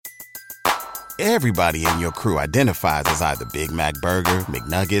Everybody in your crew identifies as either Big Mac Burger,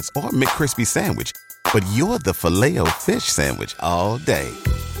 McNuggets, or McCrispy Sandwich. But you're the Filet-O-Fish Sandwich all day.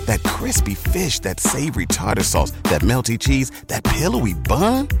 That crispy fish, that savory tartar sauce, that melty cheese, that pillowy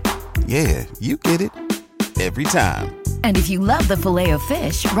bun. Yeah, you get it. Every time. And if you love the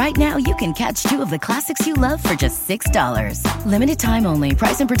Filet-O-Fish, right now you can catch two of the classics you love for just $6. Limited time only.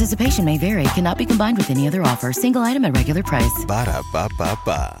 Price and participation may vary. Cannot be combined with any other offer. Single item at regular price.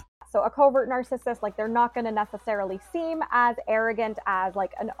 Ba-da-ba-ba-ba. So a covert narcissist, like, they're not going to necessarily seem as arrogant as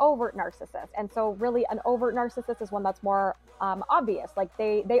like an overt narcissist. And so really an overt narcissist is one that's more obvious. Like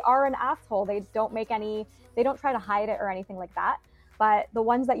they are an asshole. They don't try to hide it or anything like that. But the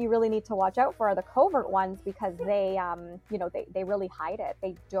ones that you really need to watch out for are the covert ones, because they really hide it.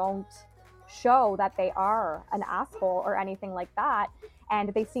 They don't show that they are an asshole or anything like that.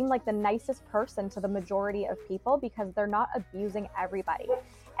 And they seem like the nicest person to the majority of people because they're not abusing everybody.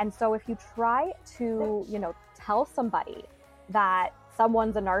 And so if you try to, tell somebody that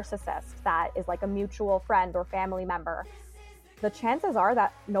someone's a narcissist that is like a mutual friend or family member, the chances are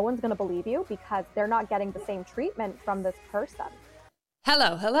that no one's going to believe you because they're not getting the same treatment from this person.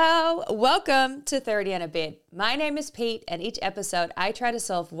 Hello. Welcome to 30 and a Bit. My name is Pete, and each episode I try to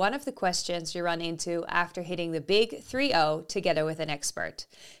solve one of the questions you run into after hitting the big 3-0 together with an expert.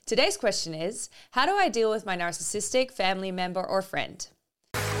 Today's question is, how do I deal with my narcissistic family member or friend?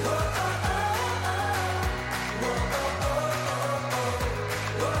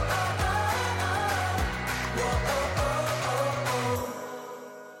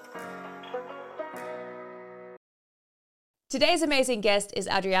 Today's amazing guest is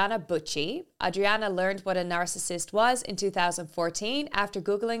Adriana Bucci. Adriana learned what a narcissist was in 2014 after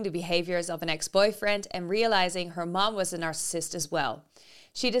Googling the behaviors of an ex-boyfriend and realizing her mom was a narcissist as well.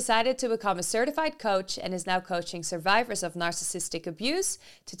 She decided to become a certified coach and is now coaching survivors of narcissistic abuse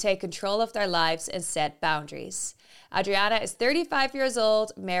to take control of their lives and set boundaries. Adriana is 35 years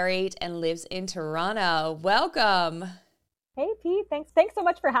old, married, and lives in Toronto. Welcome. Hey, Pete. Thanks so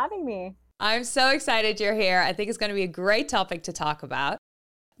much for having me. I'm so excited you're here. I think it's going to be a great topic to talk about.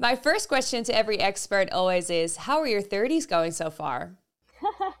 My first question to every expert always is, how are your 30s going so far?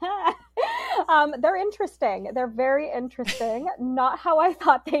 They're interesting. They're very interesting. Not how I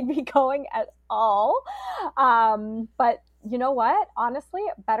thought they'd be going at all. But you know what? Honestly,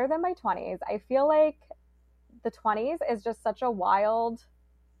 better than my 20s. I feel like the 20s is just such a wild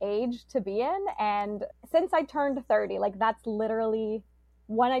age to be in. And since I turned 30, like that's literally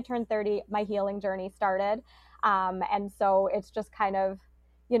when I turned 30, my healing journey started. And so it's just kind of,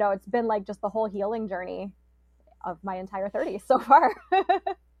 it's been like just the whole healing journey of my entire 30s so far.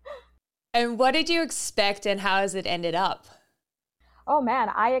 And what did you expect and how has it ended up? Oh man,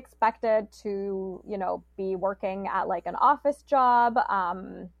 I expected to, be working at like an office job,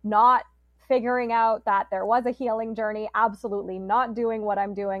 not figuring out that there was a healing journey, absolutely not doing what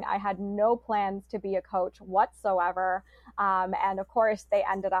I'm doing. I had no plans to be a coach whatsoever. And of course, they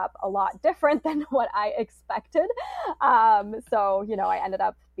ended up a lot different than what I expected. So, I ended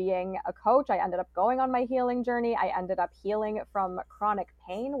up being a coach. I ended up going on my healing journey. I ended up healing from chronic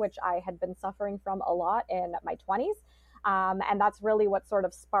pain, which I had been suffering from a lot in my 20s. And that's really what sort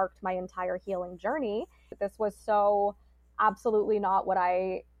of sparked my entire healing journey. This was so absolutely not what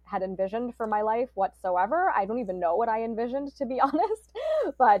I had envisioned for my life whatsoever. I don't even know what I envisioned, to be honest,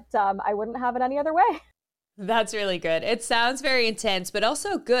 but I wouldn't have it any other way. That's really good. It sounds very intense, but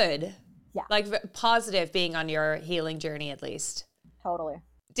also good. Yeah. Like positive being on your healing journey, at least. Totally.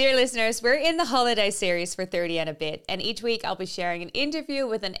 Dear listeners, we're in the holiday series for 30 and a Bit, and each week I'll be sharing an interview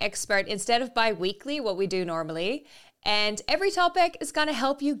with an expert instead of bi-weekly, what we do normally. And every topic is going to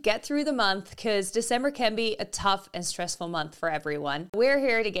help you get through the month because December can be a tough and stressful month for everyone. We're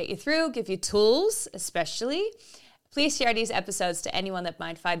here to get you through, give you tools, especially. Please share these episodes to anyone that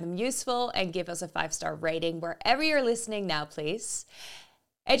might find them useful and give us a 5-star rating wherever you're listening now, please.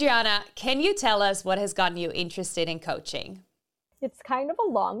 Adriana, can you tell us what has gotten you interested in coaching? It's kind of a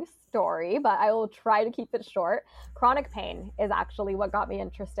long story, but I will try to keep it short. Chronic pain is actually what got me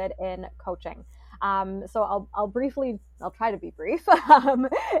interested in coaching. So I'll try to be brief,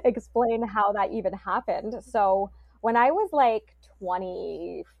 explain how that even happened. So when I was like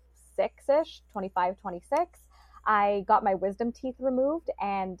 26-ish, 25, 26, I got my wisdom teeth removed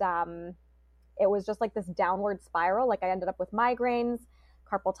and it was just like this downward spiral. Like I ended up with migraines,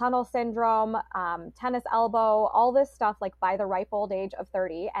 carpal tunnel syndrome, tennis elbow, all this stuff like by the ripe old age of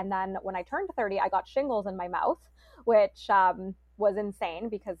 30. And then when I turned 30, I got shingles in my mouth, which was insane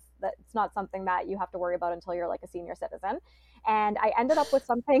because it's not something that you have to worry about until you're like a senior citizen. And I ended up with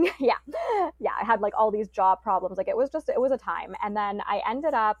something, I had like all these jaw problems. Like it was a time. And then I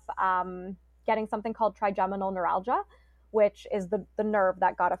ended up getting something called trigeminal neuralgia, which is the nerve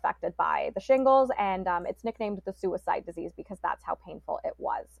that got affected by the shingles. And it's nicknamed the suicide disease because that's how painful it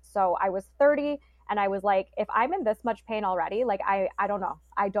was. So I was 30 and I was like, if I'm in this much pain already, like, I don't know.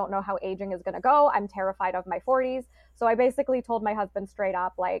 I don't know how aging is going to go. I'm terrified of my 40s. So I basically told my husband straight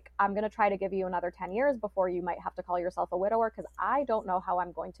up, like, I'm going to try to give you another 10 years before you might have to call yourself a widower, because I don't know how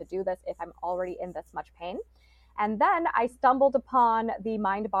I'm going to do this if I'm already in this much pain. And then I stumbled upon the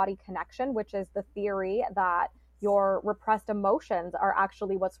mind-body connection, which is the theory that your repressed emotions are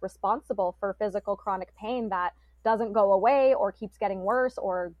actually what's responsible for physical chronic pain that doesn't go away or keeps getting worse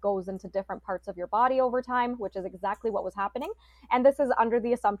or goes into different parts of your body over time, which is exactly what was happening. And this is under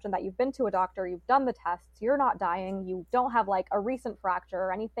the assumption that you've been to a doctor, you've done the tests, you're not dying, you don't have like a recent fracture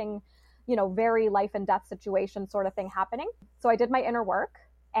or anything, you know, very life and death situation sort of thing happening. So I did my inner work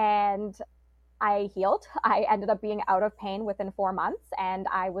and I healed. I ended up being out of pain within 4 months. And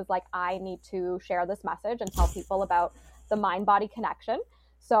I was like, I need to share this message and tell people about the mind-body connection.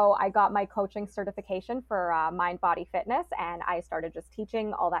 So I got my coaching certification for mind-body fitness, and I started just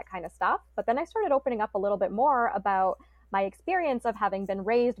teaching all that kind of stuff. But then I started opening up a little bit more about my experience of having been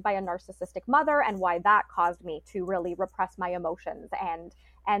raised by a narcissistic mother and why that caused me to really repress my emotions and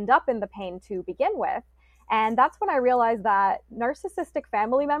end up in the pain to begin with. And that's when I realized that narcissistic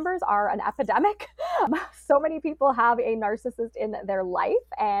family members are an epidemic. So many people have a narcissist in their life.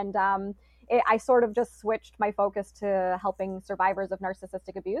 And I sort of just switched my focus to helping survivors of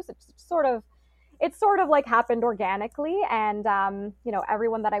narcissistic abuse. It's sort of like happened organically. And, you know,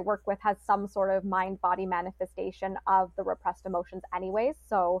 everyone that I work with has some sort of mind-body manifestation of the repressed emotions anyways.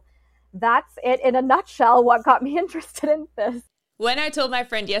 So that's it in a nutshell, what got me interested in this. When I told my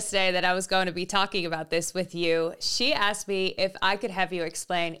friend yesterday that I was going to be talking about this with you, she asked me if I could have you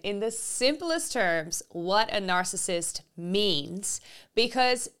explain in the simplest terms what a narcissist means,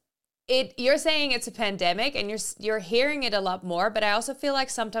 because you're saying it's a pandemic and you're hearing it a lot more, but I also feel like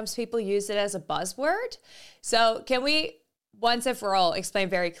sometimes people use it as a buzzword. So can we once and for all explain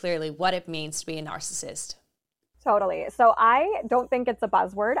very clearly what it means to be a narcissist? Totally. So I don't think it's a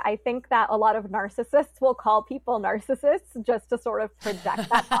buzzword. I think that a lot of narcissists will call people narcissists just to sort of project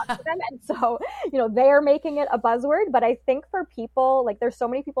that onto them. And so, you know, they're making it a buzzword. But I think for people, like, there's so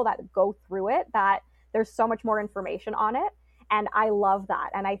many people that go through it that there's so much more information on it. And I love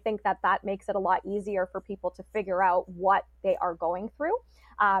that. And I think that that makes it a lot easier for people to figure out what they are going through.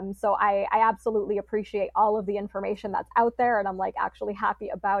 So I absolutely appreciate all of the information that's out there. And I'm like actually happy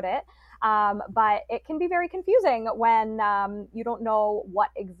about it. But it can be very confusing when you don't know what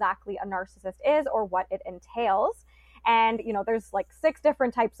exactly a narcissist is or what it entails. And, you know, there's like 6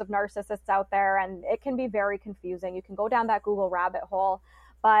 different types of narcissists out there, and it can be very confusing. You can go down that Google rabbit hole.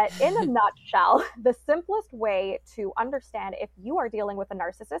 But in a nutshell, the simplest way to understand if you are dealing with a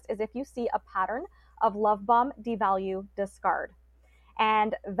narcissist is if you see a pattern of love bomb, devalue, discard.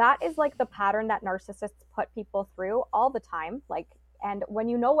 And that is like the pattern that narcissists put people through all the time. And when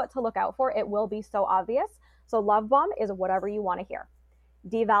you know what to look out for, it will be so obvious. So love bomb is whatever you want to hear.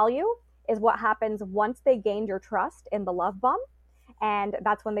 Devalue is what happens once they gained your trust in the love bomb. And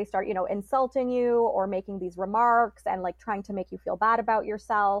that's when they start, you know, insulting you or making these remarks and like trying to make you feel bad about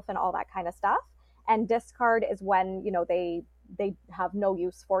yourself and all that kind of stuff. And discard is when, you know, they have no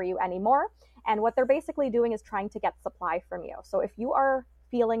use for you anymore. And what they're basically doing is trying to get supply from you. So if you are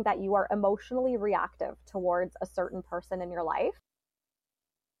feeling that you are emotionally reactive towards a certain person in your life,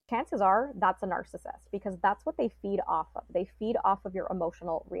 chances are that's a narcissist, because that's what they feed off of. They feed off of your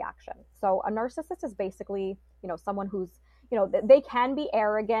emotional reaction. So a narcissist is basically, you know, someone who's, you know, they can be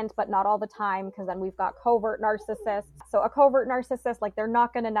arrogant, but not all the time, because then we've got covert narcissists. So a covert narcissist, like, they're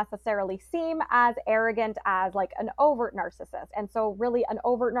not going to necessarily seem as arrogant as like an overt narcissist. And so really an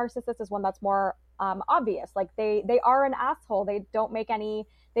overt narcissist is one that's more obvious. Like they are an asshole. They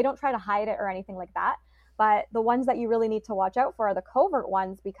don't try to hide it or anything like that. But the ones that you really need to watch out for are the covert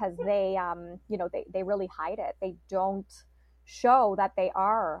ones, because they, you know, they really hide it. They don't show that they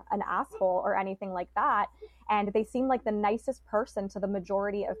are an asshole or anything like that. And they seem like the nicest person to the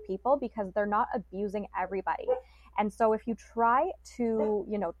majority of people because they're not abusing everybody. And so if you try to,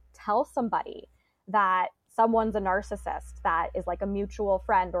 you know, tell somebody that someone's a narcissist that is like a mutual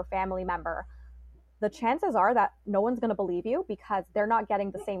friend or family member, the chances are that no one's going to believe you because they're not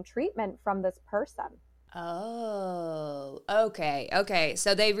getting the same treatment from this person. Oh, okay. Okay.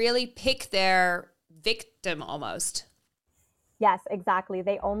 So they really pick their victim almost. Yes, exactly.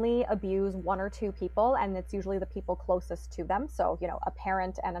 They only abuse 1 or 2 people, and it's usually the people closest to them. So, you know, a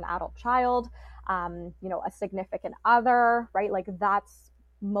parent and an adult child, you know, a significant other, right? Like that's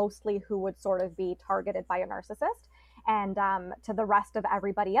mostly who would sort of be targeted by a narcissist. And to the rest of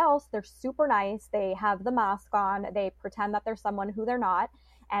everybody else, they're super nice. They have the mask on. They pretend that they're someone who they're not.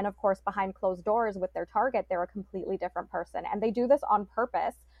 And of course, behind closed doors with their target, they're a completely different person. And they do this on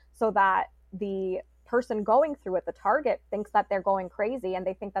purpose so that the person going through it, the target, thinks that they're going crazy and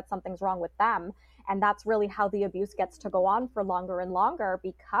they think that something's wrong with them. And that's really how the abuse gets to go on for longer and longer,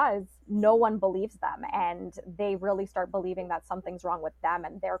 because no one believes them and they really start believing that something's wrong with them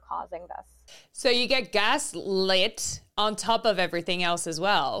and they're causing this. So you get gaslit on top of everything else as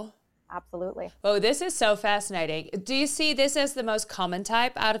well. Absolutely. Oh, this is so fascinating. Do you see this as the most common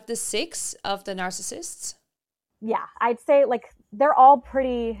type out of the 6 of the narcissists? Yeah, I'd say like they're all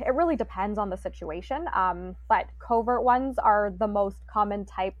pretty, it really depends on the situation. But covert ones are the most common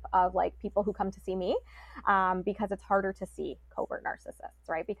type of like people who come to see me, because it's harder to see covert narcissists,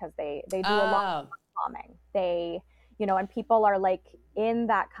 right? Because they do a lot of bombing. They, you know, and people are like in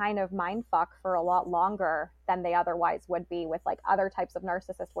that kind of mind fuck for a lot longer than they otherwise would be with like other types of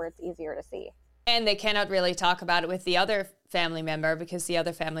narcissists where it's easier to see. And they cannot really talk about it with the other family member because the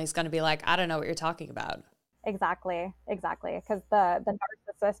other family is going to be like, I don't know what you're talking about. Exactly. Because the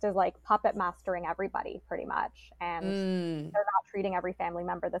narcissist is like puppet mastering everybody pretty much. And they're not treating every family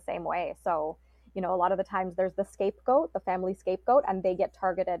member the same way. So, you know, a lot of the times there's the scapegoat, the family scapegoat, and they get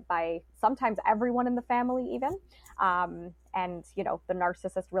targeted by sometimes everyone in the family even. And, you know, the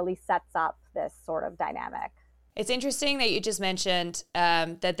narcissist really sets up this sort of dynamic. It's interesting that you just mentioned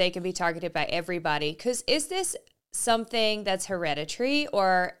that they can be targeted by everybody. Because is this something that's hereditary,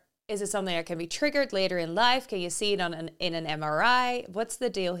 or is it something that can be triggered later in life? Can you see it in an MRI? What's the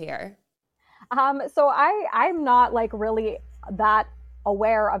deal here? So I'm not like really that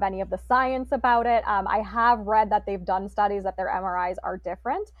aware of any of the science about it. I have read that they've done studies that their MRIs are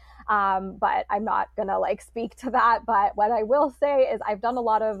different, but I'm not gonna like speak to that. But what I will say is I've done a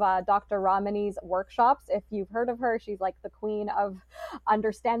lot of Dr. Ramani's workshops. If you've heard of her, she's like the queen of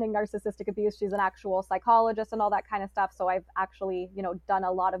understanding narcissistic abuse. She's an actual psychologist and all that kind of stuff. So I've actually, you know, done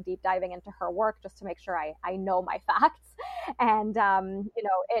a lot of deep diving into her work just to make sure I know my facts. And, you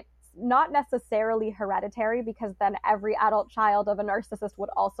know, it's not necessarily hereditary, because then every adult child of a narcissist would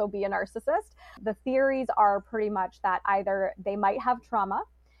also be a narcissist. The theories are pretty much that either they might have trauma,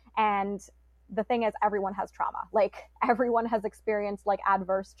 and the thing is everyone has trauma. Like everyone has experienced like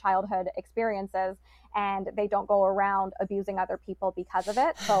adverse childhood experiences, and they don't go around abusing other people because of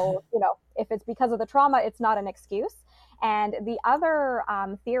it. So, you know, if it's because of the trauma, it's not an excuse. And the other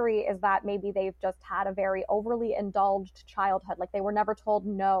theory is that maybe they've just had a very overly indulged childhood. Like they were never told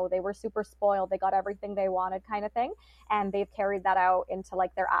no, they were super spoiled, they got everything they wanted kind of thing. And they've carried that out into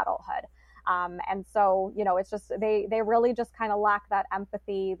like their adulthood. And so, you know, it's just, they really just kind of lack that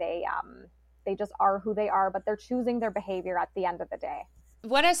empathy. They just are who they are, but they're choosing their behavior at the end of the day.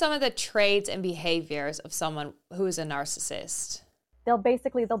 What are some of the traits and behaviors of someone who is a narcissist? They'll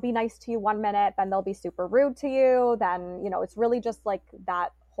be nice to you 1 minute, then they'll be super rude to you. Then, you know, it's really just like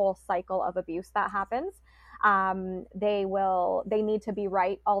that whole cycle of abuse that happens. They need to be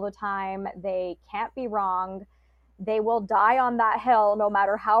right all the time. They can't be wrong. They will die on that hill, no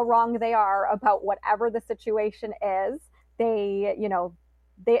matter how wrong they are about whatever the situation is. They, you know,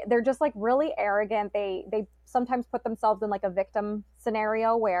 they're just like really arrogant. They sometimes put themselves in like a victim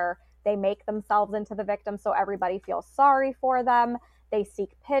scenario where they make themselves into the victim so everybody feels sorry for them. They seek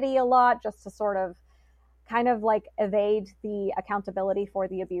pity a lot just to sort of kind of like evade the accountability for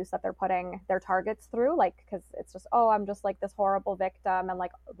the abuse that they're putting their targets through. Like, because it's just, oh, I'm just like this horrible victim, and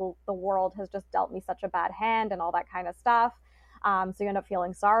like the world has just dealt me such a bad hand and all that kind of stuff. So you end up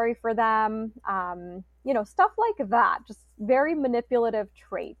feeling sorry for them. You know, stuff like that. Just very manipulative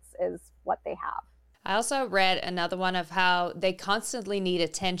traits is what they have. I also read another one of how they constantly need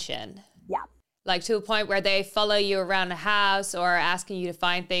attention. Yeah. Like to a point where they follow you around the house or asking you to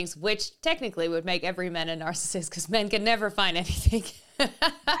find things, which technically would make every man a narcissist because men can never find anything.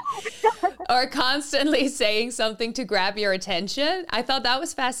 Or constantly saying something to grab your attention. I thought that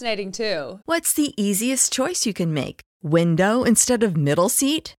was fascinating too. What's the easiest choice you can make? Window instead of middle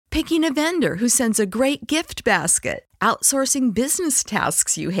seat? Picking a vendor who sends a great gift basket? Outsourcing business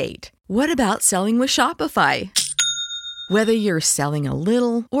tasks you hate? What about selling with Shopify? Whether you're selling a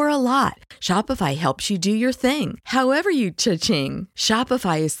little or a lot, Shopify helps you do your thing, however you cha-ching.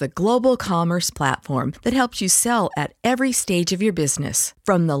 Shopify is the global commerce platform that helps you sell at every stage of your business.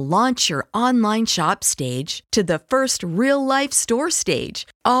 From the launch your online shop stage to the first real-life store stage,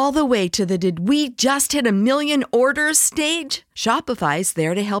 all the way to the did we just hit 1 million orders stage. Shopify's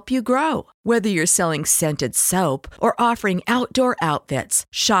there to help you grow. Whether you're selling scented soap or offering outdoor outfits,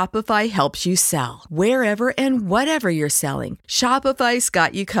 Shopify helps you sell. Wherever and whatever you're selling, Shopify's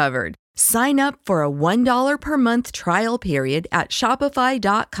got you covered. Sign up for a $1 per month trial period at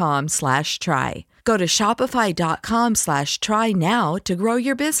shopify.com/try. Go to shopify.com/try now to grow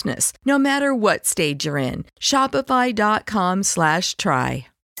your business, no matter what stage you're in. Shopify.com/try.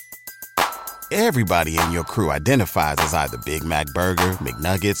 Everybody in your crew identifies as either Big Mac Burger,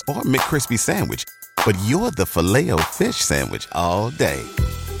 McNuggets, or McCrispy Sandwich. But you're the Filet-O-Fish Sandwich all day.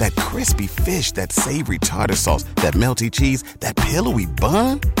 That crispy fish, that savory tartar sauce, that melty cheese, that pillowy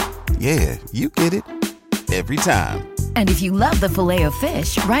bun. Yeah, you get it. Every time. And if you love the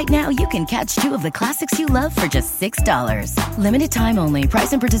Filet-O-Fish, right now you can catch two of the classics you love for just $6. Limited time only.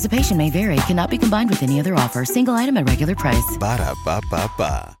 Price and participation may vary. Cannot be combined with any other offer. Single item at regular price.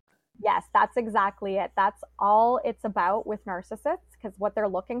 Ba-da-ba-ba-ba. Yes, that's exactly it. That's all it's about with narcissists, because what they're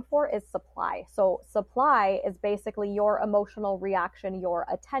looking for is supply. So supply is basically your emotional reaction, your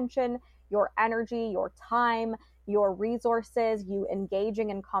attention, your energy, your time, your resources, you engaging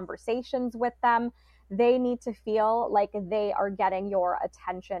in conversations with them. They need to feel like they are getting your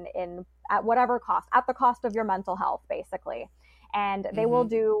attention at whatever cost, at the cost of your mental health, basically. And they will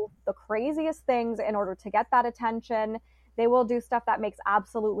do the craziest things in order to get that attention. They will do stuff that makes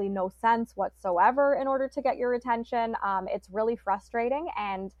absolutely no sense whatsoever in order to get your attention. It's really frustrating,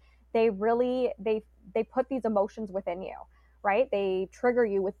 and they put these emotions within you, right? They trigger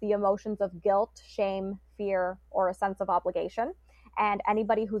you with the emotions of guilt, shame, fear, or a sense of obligation. And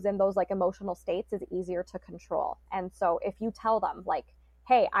anybody who's in those like emotional states is easier to control. And so if you tell them like,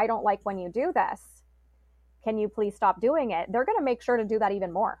 hey, I don't like when you do this, can you please stop doing it? They're going to make sure to do that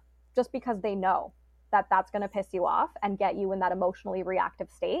even more, just because they know that that's going to piss you off and get you in that emotionally reactive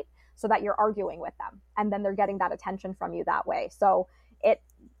state so that you're arguing with them. And then they're getting that attention from you that way. So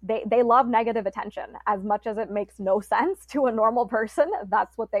they love negative attention as much as it makes no sense to a normal person.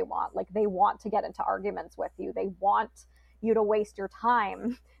 That's what they want. Like, they want to get into arguments with you. They want you to waste your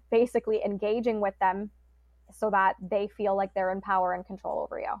time basically engaging with them so that they feel like they're in power and control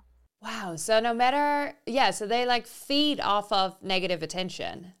over you. Wow. So so they like feed off of negative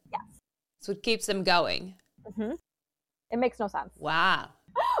attention. Yes. So it keeps them going. Mm-hmm. It makes no sense. Wow.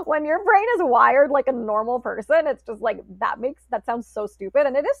 When your brain is wired like a normal person, it's just like, that sounds so stupid.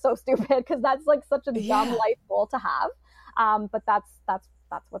 And it is so stupid, because that's like such a dumb life goal to have. But that's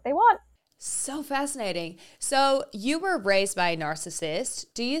what they want. So fascinating. So you were raised by a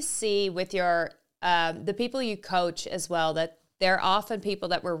narcissist. Do you see with your the people you coach as well that there are often people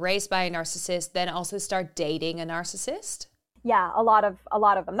that were raised by a narcissist then also start dating a narcissist? Yeah, a lot of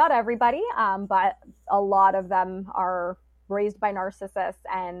them. Not everybody, but a lot of them are raised by narcissists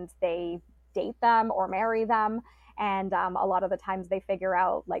and they date them or marry them. And a lot of the times they figure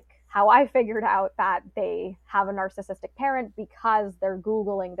out, like how I figured out, that they have a narcissistic parent because they're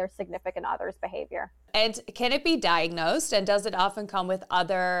Googling their significant other's behavior. And can it be diagnosed? And does it often come with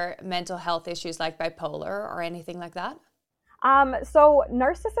other mental health issues like bipolar or anything like that? So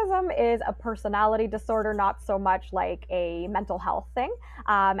narcissism is a personality disorder, not so much like a mental health thing.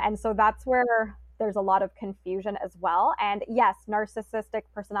 And so that's where there's a lot of confusion as well. And yes, narcissistic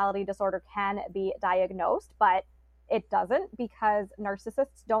personality disorder can be diagnosed, but it doesn't, because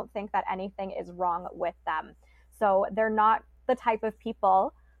narcissists don't think that anything is wrong with them. So they're not the type of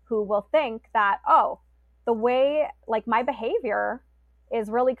people who will think that, oh, the way, like, my behavior is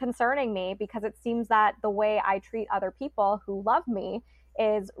really concerning me because it seems that the way I treat other people who love me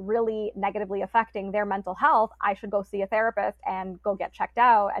is really negatively affecting their mental health. I should go see a therapist and go get checked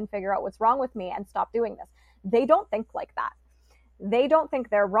out and figure out what's wrong with me and stop doing this. They don't think like that. They don't think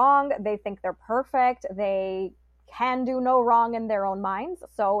they're wrong. They think they're perfect. They can do no wrong in their own minds.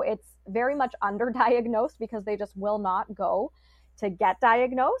 So it's very much underdiagnosed because they just will not go to get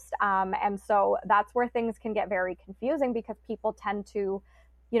diagnosed. And so that's where things can get very confusing, because people tend to,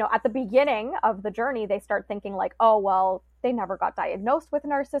 at the beginning of the journey, they start thinking like, oh, well, they never got diagnosed with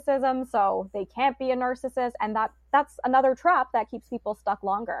narcissism, so they can't be a narcissist. And that's another trap that keeps people stuck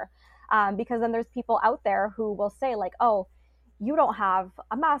longer. Because then there's people out there who will say like, oh, you don't have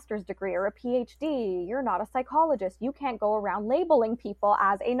a master's degree or a PhD. You're not a psychologist. You can't go around labeling people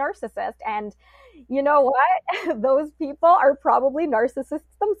as a narcissist. And you know what? Those people are probably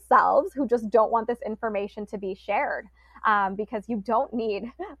narcissists themselves who just don't want this information to be shared. Because you don't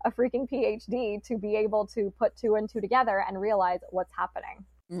need a freaking PhD to be able to put two and two together and realize what's happening.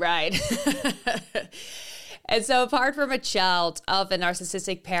 Right. And so apart from a child of a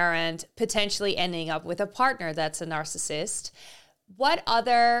narcissistic parent potentially ending up with a partner that's a narcissist, what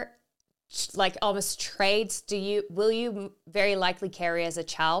other like almost traits will you very likely carry as a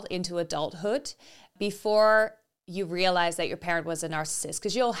child into adulthood before you realize that your parent was a narcissist?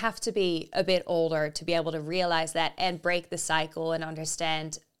 Because you'll have to be a bit older to be able to realize that and break the cycle and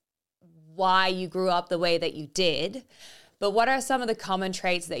understand why you grew up the way that you did. But what are some of the common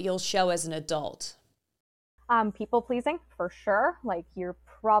traits that you'll show as an adult? People pleasing, for sure. Like, you're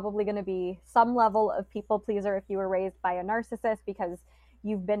probably going to be some level of people pleaser if you were raised by a narcissist, because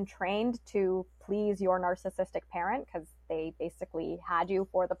you've been trained to please your narcissistic parent, because they basically had you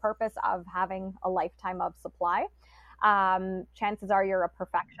for the purpose of having a lifetime of supply. Chances are you're a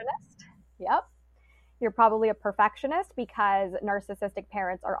perfectionist. Yep. You're probably a perfectionist because narcissistic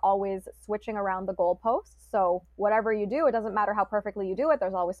parents are always switching around the goalposts. So whatever you do, it doesn't matter how perfectly you do it,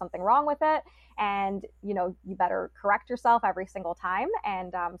 there's always something wrong with it. And, you know, you better correct yourself every single time.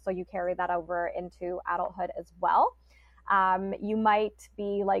 And so you carry that over into adulthood as well. You might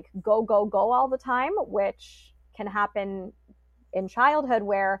be like, go, go, go all the time, which can happen in childhood,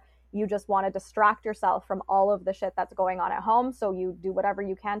 where you just want to distract yourself from all of the shit that's going on at home. So you do whatever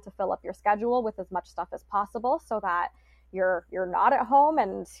you can to fill up your schedule with as much stuff as possible so that you're not at home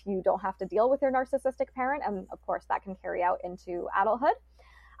and you don't have to deal with your narcissistic parent. And of course, that can carry out into adulthood.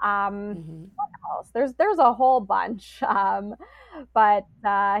 What else? There's a whole bunch. But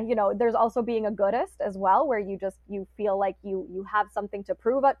you know, there's also being a goodist as well, where you feel like you have something to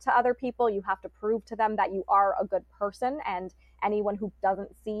prove it to other people. You have to prove to them that you are a good person, and anyone who doesn't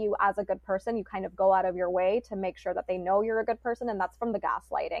see you as a good person, you kind of go out of your way to make sure that they know you're a good person. And that's from the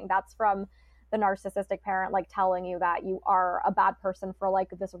gaslighting. That's from the narcissistic parent, like, telling you that you are a bad person for like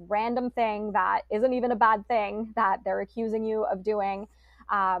this random thing that isn't even a bad thing that they're accusing you of doing.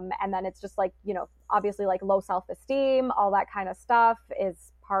 And then it's just like, you know, obviously like low self-esteem, all that kind of stuff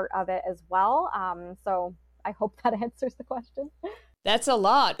is part of it as well. So I hope that answers the question. That's a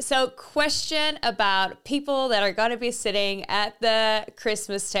lot. So, question about people that are going to be sitting at the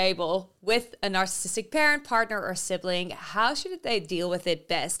Christmas table with a narcissistic parent, partner, or sibling. How should they deal with it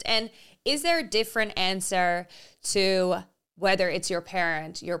best? And is there a different answer to whether it's your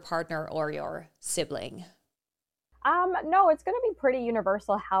parent, your partner, or your sibling? No, it's going to be pretty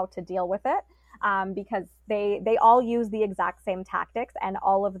universal how to deal with it, because they all use the exact same tactics, and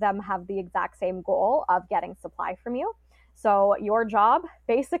all of them have the exact same goal of getting supply from you. So your job,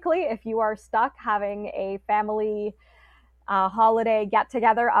 basically, if you are stuck having a family holiday get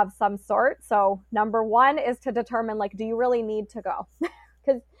together of some sort. So number one is to determine, like, do you really need to go?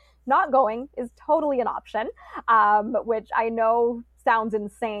 Because not going is totally an option, which I know sounds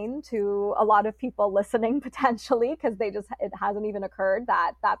insane to a lot of people listening, potentially, because it hasn't even occurred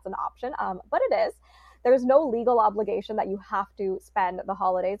that that's an option. But it is. There's no legal obligation that you have to spend the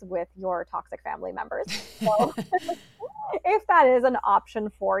holidays with your toxic family members. So if that is an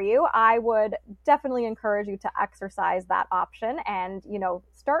option for you, I would definitely encourage you to exercise that option and, you know,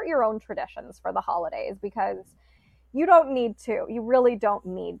 start your own traditions for the holidays, because you really don't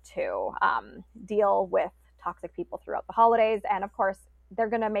need to deal with toxic people throughout the holidays. And of course, they're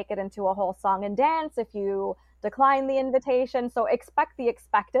going to make it into a whole song and dance if you decline the invitation. So expect the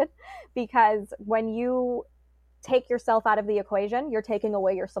expected, because when you take yourself out of the equation, you're taking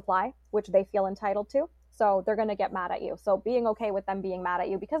away your supply, which they feel entitled to. So they're going to get mad at you. So being okay with them being mad at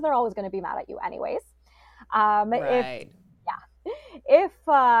you, because they're always going to be mad at you anyways. Right. If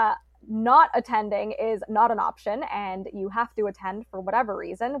not attending is not an option and you have to attend for whatever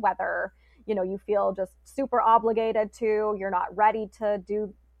reason, whether, you know, you feel just super obligated to, you're not ready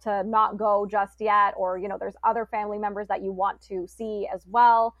to not go just yet, or, you know, there's other family members that you want to see as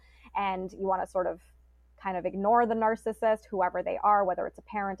well, and you want to sort of kind of ignore the narcissist, whoever they are, whether it's a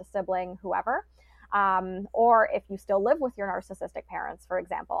parent, a sibling, whoever, or if you still live with your narcissistic parents, for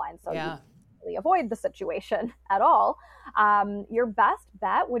example, and so you really avoid the situation at all, your best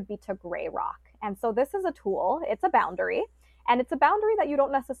bet would be to gray rock. And so this is a tool, it's a boundary, and it's a boundary that you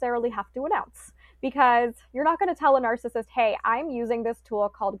don't necessarily have to announce, because you're not going to tell a narcissist, hey, I'm using this tool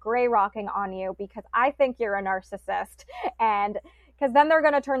called gray rocking on you because I think you're a narcissist. And because then they're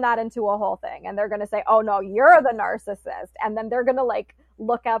going to turn that into a whole thing, and they're going to say, oh no, you're the narcissist. And then they're going to like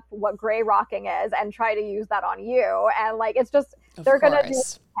look up what gray rocking is and try to use that on you. And like, it's just, they're going to do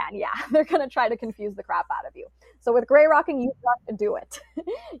what they can. Yeah, they're going to try to confuse the crap out of you. So with gray rocking, you just do it.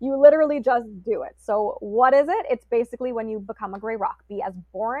 You literally just do it. So what is it? It's basically when you become a gray rock. Be as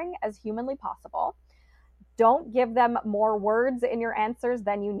boring as humanly possible. Don't give them more words in your answers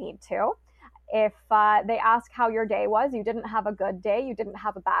than you need to. If they ask how your day was, you didn't have a good day, you didn't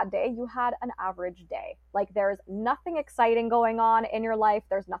have a bad day, you had an average day. Like, there's nothing exciting going on in your life.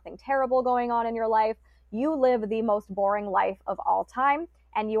 There's nothing terrible going on in your life. You live the most boring life of all time,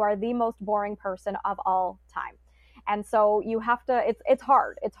 and you are the most boring person of all time. And so you have to, it's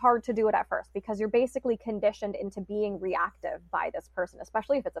hard. It's hard to do it at first, because you're basically conditioned into being reactive by this person,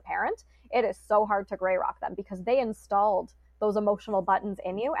 especially if it's a parent. It is so hard to gray rock them because they installed those emotional buttons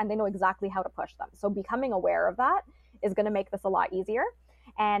in you, and they know exactly how to push them. So becoming aware of that is going to make this a lot easier.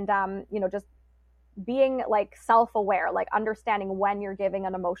 And, just being like self-aware, like understanding when you're giving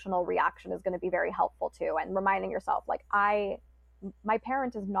an emotional reaction is going to be very helpful too. And reminding yourself, like, my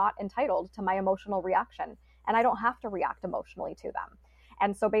parent is not entitled to my emotional reaction, and I don't have to react emotionally to them.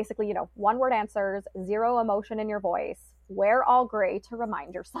 And so basically, one word answers, zero emotion in your voice, wear all gray to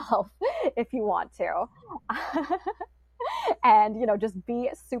remind yourself if you want to. And, just be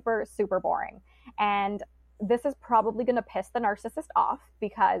super, super boring. And this is probably going to piss the narcissist off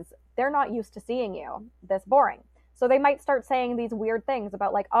because they're not used to seeing you this boring. So they might start saying these weird things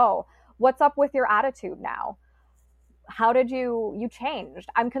about like, oh, what's up with your attitude now? How did you changed?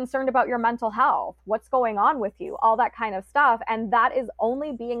 I'm concerned about your mental health. What's going on with you? All that kind of stuff. And that is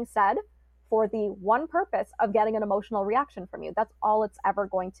only being said for the one purpose of getting an emotional reaction from you. That's all it's ever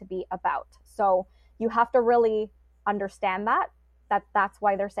going to be about. So you have to really understand that's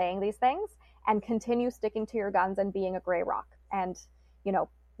why they're saying these things, and continue sticking to your guns and being a gray rock. And,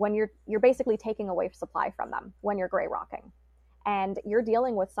 when you're basically taking away supply from them when you're gray rocking, and you're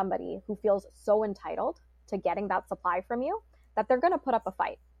dealing with somebody who feels so entitled to getting that supply from you that they're going to put up a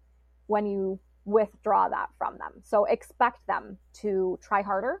fight when you withdraw that from them. So expect them to try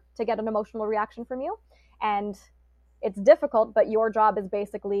harder to get an emotional reaction from you. And it's difficult, but your job is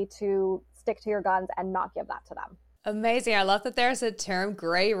basically to stick to your guns and not give that to them. Amazing. I love that there's a term,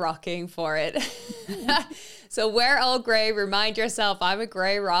 gray rocking, for it. So wear all gray, remind yourself I'm a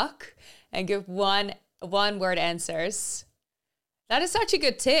gray rock, and give one word answers. That is such a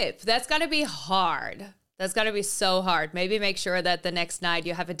good tip. That's got to be hard. That's got to be so hard. Maybe make sure that the next night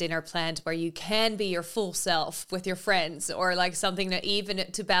you have a dinner planned where you can be your full self with your friends, or like something that even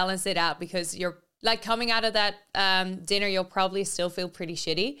to balance it out, because you're like coming out of that dinner, you'll probably still feel pretty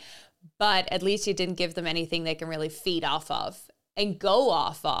shitty, but at least you didn't give them anything they can really feed off of and go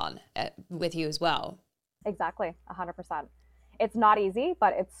off on with you as well. Exactly. 100%. It's not easy,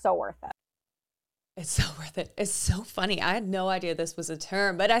 but it's so worth it. It's so worth it. It's so funny. I had no idea this was a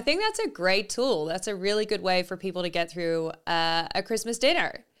term, but I think that's a great tool. That's a really good way for people to get through a Christmas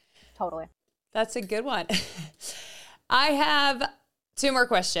dinner. Totally. That's a good one. I have two more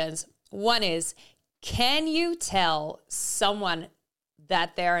questions. One is, can you tell someone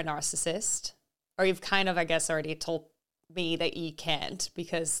that they're a narcissist? Or you've kind of, I guess, already told me that you can't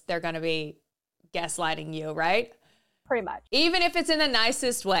because they're going to be gaslighting you, right? Pretty much. Even if it's in the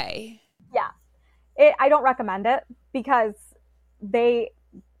nicest way. Yeah. I don't recommend it because they're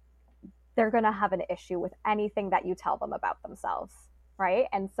going to have an issue with anything that you tell them about themselves, right?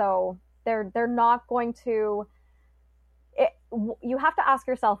 And so they're not going to... you have to ask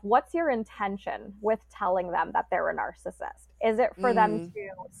yourself, what's your intention with telling them that they're a narcissist? Is it for them to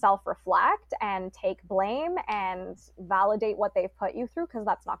self-reflect and take blame and validate what they've put you through? Because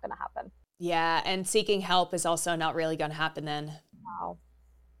that's not going to happen. Yeah, and seeking help is also not really going to happen then. No,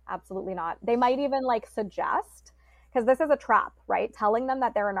 absolutely not. They might even suggest, because this is a trap, right? Telling them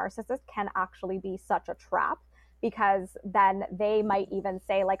that they're a narcissist can actually be such a trap, because then they might even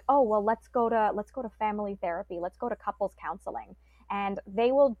say oh, well, let's go to family therapy. Let's go to couples counseling. And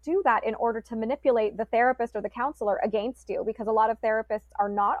they will do that in order to manipulate the therapist or the counselor against you, because a lot of therapists are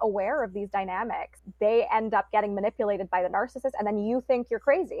not aware of these dynamics. They end up getting manipulated by the narcissist, and then you think you're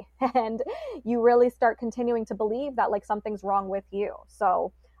crazy and you really start continuing to believe that something's wrong with you.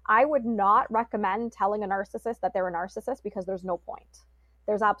 So I would not recommend telling a narcissist that they're a narcissist, because there's no point.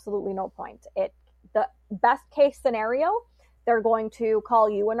 There's absolutely no point. The best case scenario, they're going to call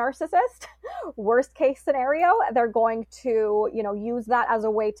you a narcissist. Worst case scenario, they're going to, use that as a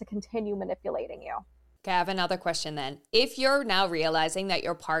way to continue manipulating you. Okay, I have another question then. If you're now realizing that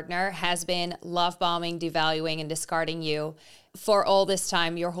your partner has been love bombing, devaluing, and discarding you for all this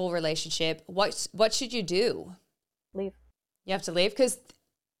time, your whole relationship, what should you do? Leave. You have to leave, because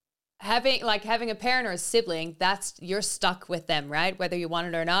having a parent or a sibling, you're stuck with them, right? Whether you want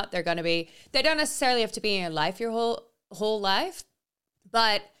it or not, they don't necessarily have to be in your life your whole life,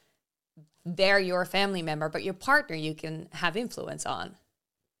 but they're your family member. But your partner, you can have influence on.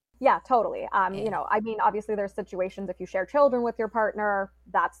 Yeah, totally. Obviously there's situations, if you share children with your partner,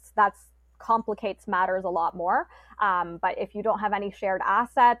 that's complicates matters a lot more. But if you don't have any shared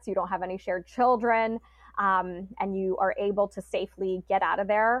assets, you don't have any shared children, and you are able to safely get out of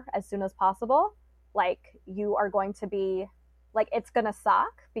there as soon as possible, you are going to be it's going to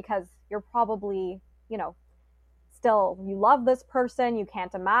suck, because you're probably, still, you love this person. You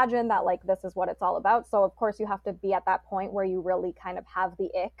can't imagine that like this is what it's all about. So of course you have to be at that point where you really kind of have the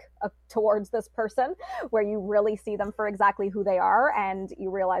ick towards this person, where you really see them for exactly who they are, and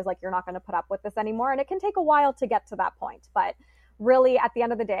you realize like you're not going to put up with this anymore. And it can take a while to get to that point, but really at the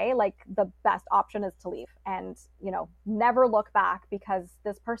end of the day, like the best option is to leave and, you know, never look back, because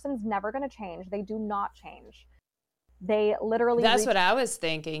this person's never going to change. They do not change. They literally That's what I was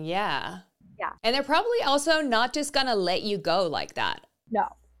thinking. Yeah. Yeah. And they're probably also not just going to let you go like that. No,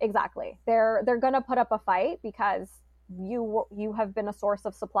 exactly. They're going to put up a fight because you have been a source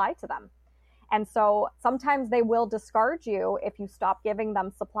of supply to them. And so sometimes they will discard you if you stop giving them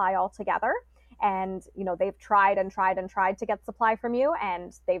supply altogether. And, you know, they've tried and tried and tried to get supply from you,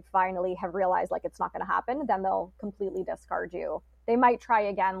 and they finally have realized like it's not going to happen. Then they'll completely discard you. They might try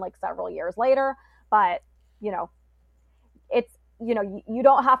again like several years later, but, you know, it's, you know, you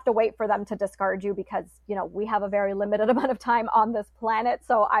don't have to wait for them to discard you, because, you know, we have a very limited amount of time on this planet.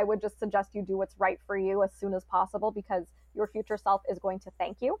 So I would just suggest you do what's right for you as soon as possible, because your future self is going to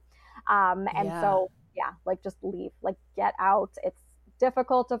thank you. So, yeah, like just leave, like get out. It's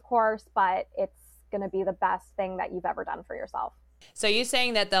difficult, of course, but it's going to be the best thing that you've ever done for yourself. So you're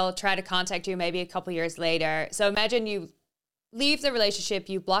saying that they'll try to contact you maybe a couple years later. So imagine you leave the relationship,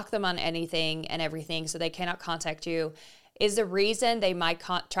 you block them on anything and everything, so they cannot contact you. Is the reason they might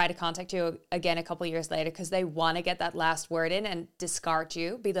try to contact you again a couple years later because they want to get that last word in and discard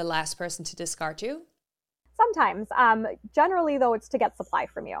you, be the last person to discard you? Sometimes. Generally, though, it's to get supply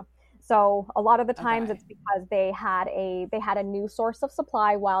from you. So a lot of the times It's because they had a new source of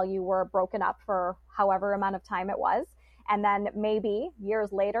supply while you were broken up for however amount of time it was. And then maybe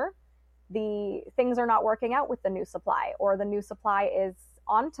years later, the things are not working out with the new supply, or the new supply is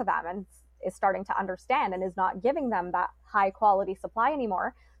onto them and is starting to understand and is not giving them that high quality supply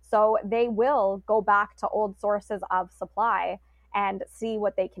anymore. So they will go back to old sources of supply and see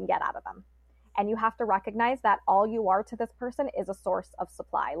what they can get out of them. And you have to recognize that all you are to this person is a source of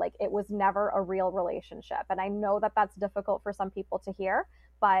supply. Like, it was never a real relationship. And I know that that's difficult for some people to hear,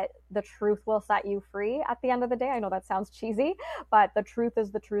 but the truth will set you free at the end of the day. I know that sounds cheesy, but the truth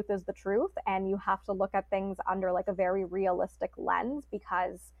is the truth is the truth. And you have to look at things under like a very realistic lens,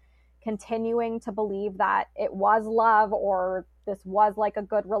 because continuing to believe that it was love, or this was like a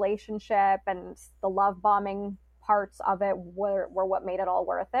good relationship, and the love bombing parts of it were what made it all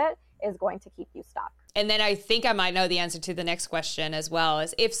worth it, is going to keep you stuck. And then I think I might know the answer to the next question as well,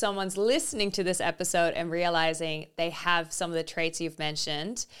 is if someone's listening to this episode and realizing they have some of the traits you've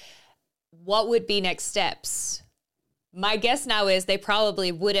mentioned, what would be next steps? My guess now is they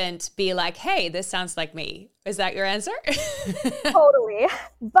probably wouldn't be like, hey, this sounds like me. Is that your answer? Totally.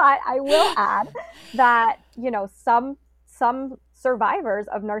 But I will add that, you know, some survivors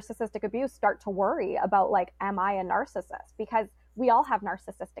of narcissistic abuse start to worry about like, am I a narcissist? Because we all have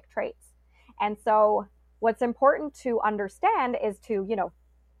narcissistic traits. And so what's important to understand is to, you know,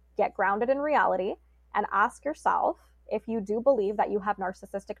 get grounded in reality and ask yourself, if you do believe that you have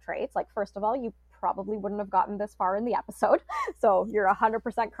narcissistic traits, like, first of all, you probably wouldn't have gotten this far in the episode. So you're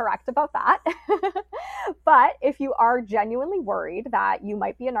 100% correct about that. But if you are genuinely worried that you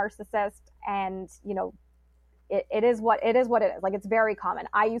might be a narcissist, and, you know, it is what it is. Like, it's very common.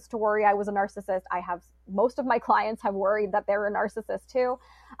 I used to worry I was a narcissist. Most of my clients have worried that they're a narcissist too.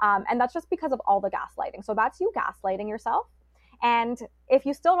 And that's just because of all the gaslighting. So that's you gaslighting yourself. And if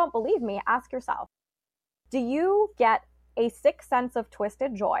you still don't believe me, ask yourself, do you get a sick sense of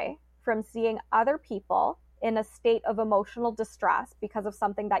twisted joy from seeing other people in a state of emotional distress because of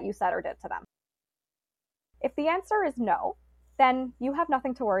something that you said or did to them? If the answer is no, then you have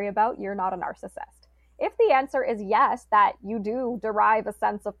nothing to worry about. You're not a narcissist. If the answer is yes, that you do derive a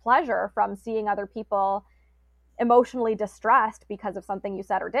sense of pleasure from seeing other people emotionally distressed because of something you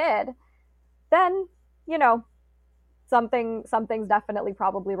said or did, then, you know, something's definitely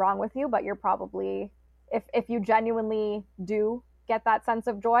probably wrong with you, but you're probably, if you genuinely do get that sense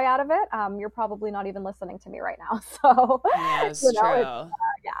of joy out of it, you're probably not even listening to me right now. So, yes, you know, true.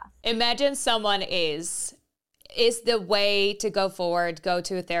 Yeah. Imagine someone is the way to go forward, go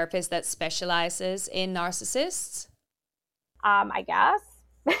to a therapist that specializes in narcissists? I guess.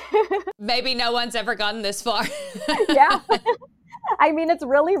 Maybe no one's ever gotten this far. Yeah. I mean, it's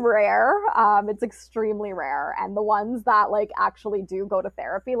really rare. It's extremely rare. And the ones that like actually do go to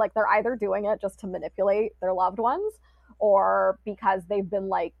therapy, like, they're either doing it just to manipulate their loved ones, or because they've been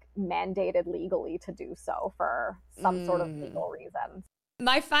like mandated legally to do so for some sort of legal reason.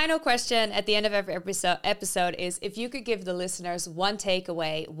 My final question at the end of every episode is, if you could give the listeners one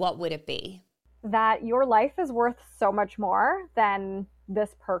takeaway, what would it be? That your life is worth so much more than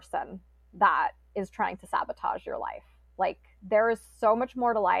this person that is trying to sabotage your life. Like, there is so much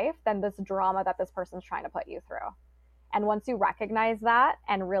more to life than this drama that this person's trying to put you through. And once you recognize that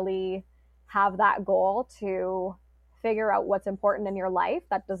and really have that goal to figure out what's important in your life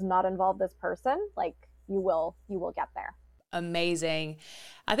that does not involve this person, like, you will get there. Amazing.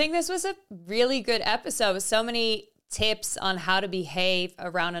 I think this was a really good episode with so many tips on how to behave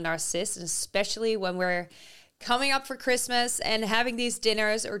around a narcissist, and especially when we're coming up for Christmas and having these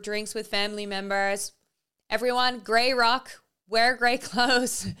dinners or drinks with family members. Everyone, gray rock, wear gray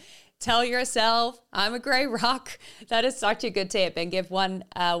clothes. Tell yourself, I'm a gray rock. That is such a good tip, and give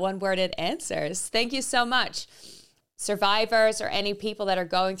one-worded answers. Thank you so much. Survivors or any people that are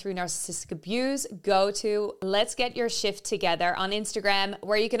going through narcissistic abuse, go to Let's Get Your Shift Together on Instagram,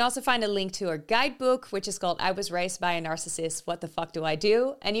 where you can also find a link to our guidebook, which is called I Was Raised by a Narcissist, What the Fuck Do I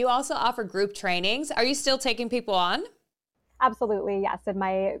Do? And you also offer group trainings. Are you still taking people on? Absolutely, yes. In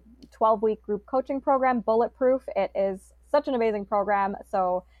my 12-week group coaching program, Bulletproof, it is such an amazing program.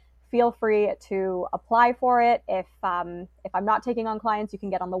 So feel free to apply for it. If I'm not taking on clients, you can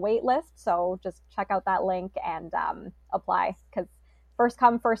get on the wait list. So just check out that link and apply, because first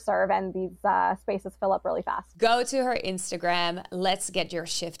come, first serve, and these spaces fill up really fast. Go to her Instagram. Let's Get Your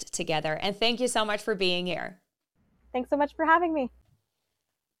Shift Together. And thank you so much for being here. Thanks so much for having me.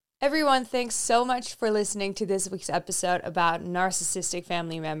 Everyone, thanks so much for listening to this week's episode about narcissistic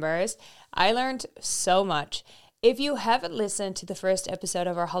family members. I learned so much. If you haven't listened to the first episode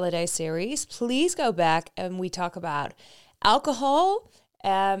of our holiday series, please go back, and we talk about alcohol,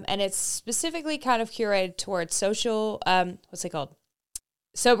 and it's specifically kind of curated towards social, what's it called?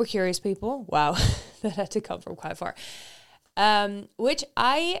 Sober curious people. Wow, that had to come from quite far. Which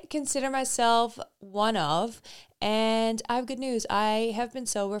I consider myself one of, and I have good news. I have been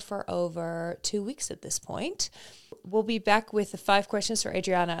sober for over 2 weeks at this point. We'll be back with the 5 questions for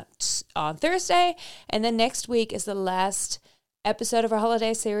Adriana on Thursday. And then next week is the last episode of our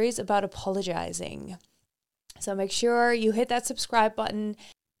holiday series about apologizing. So make sure you hit that subscribe button.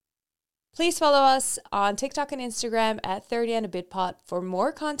 Please follow us on TikTok and Instagram at 30 and a bit pot for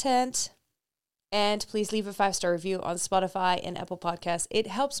more content. And please leave a 5-star review on Spotify and Apple Podcasts. It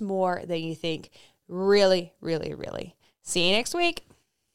helps more than you think. Really, really, really. See you next week.